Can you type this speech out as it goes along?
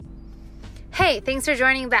Hey, thanks for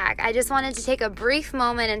joining back. I just wanted to take a brief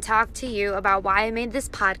moment and talk to you about why I made this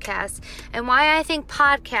podcast and why I think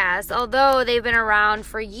podcasts, although they've been around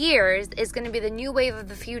for years, is going to be the new wave of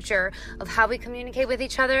the future of how we communicate with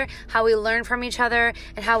each other, how we learn from each other,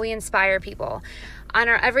 and how we inspire people. On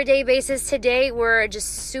our everyday basis today, we're just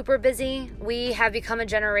super busy. We have become a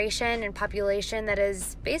generation and population that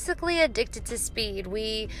is basically addicted to speed.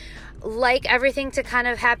 We like everything to kind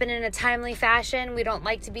of happen in a timely fashion. We don't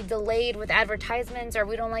like to be delayed with advertisements, or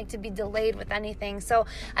we don't like to be delayed with anything. So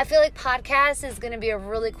I feel like podcast is going to be a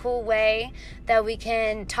really cool way that we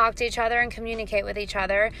can talk to each other and communicate with each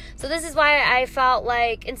other. So this is why I felt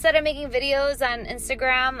like instead of making videos on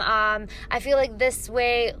Instagram, I feel like this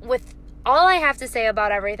way, with all I have to say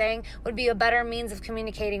about everything, would be a better means of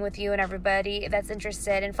communicating with you and everybody that's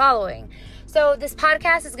interested in following. So this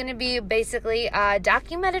podcast is going to be basically a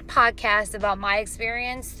documented podcast about my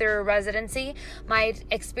experience through residency, my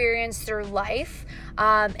experience through life,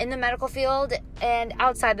 in the medical field and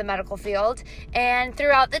outside the medical field. And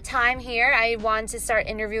throughout the time here, I want to start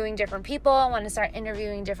interviewing different people. I want to start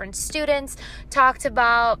interviewing different students, talk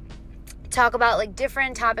about like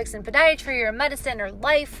different topics in podiatry or medicine or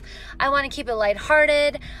life. I want to keep it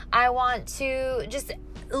lighthearted. I want to just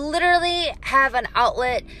literally have an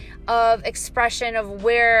outlet of expression of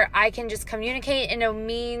where I can just communicate in a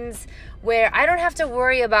means where I don't have to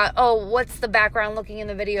worry about, what's the background looking in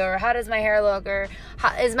the video, or how does my hair look, or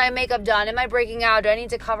is my makeup done? Am I breaking out? Do I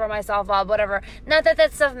need to cover myself up? Whatever. Not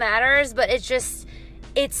that stuff matters, but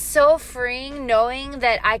it's so freeing knowing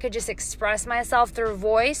that I could just express myself through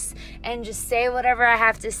voice and just say whatever I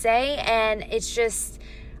have to say. And it's just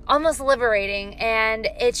almost liberating. And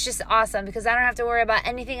it's just awesome because I don't have to worry about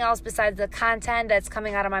anything else besides the content that's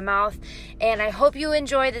coming out of my mouth. And I hope you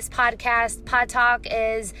enjoy this podcast. Pod Talk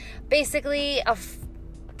is basically a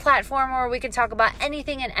platform where we can talk about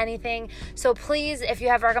anything and anything. So please, if you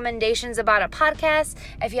have recommendations about a podcast,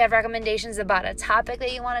 if you have recommendations about a topic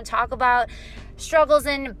that you want to talk about, struggles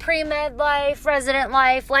in pre-med life, resident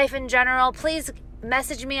life in general, please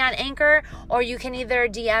message me on Anchor, or you can either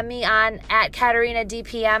DM me on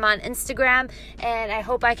 @KatarinaDPM on Instagram. And I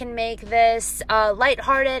hope I can make this a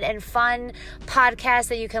lighthearted and fun podcast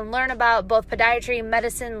that you can learn about both podiatry,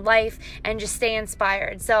 medicine, life, and just stay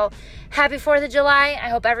inspired. So happy 4th of July. I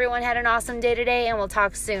hope everyone had an awesome day today, and we'll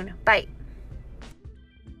talk soon. Bye.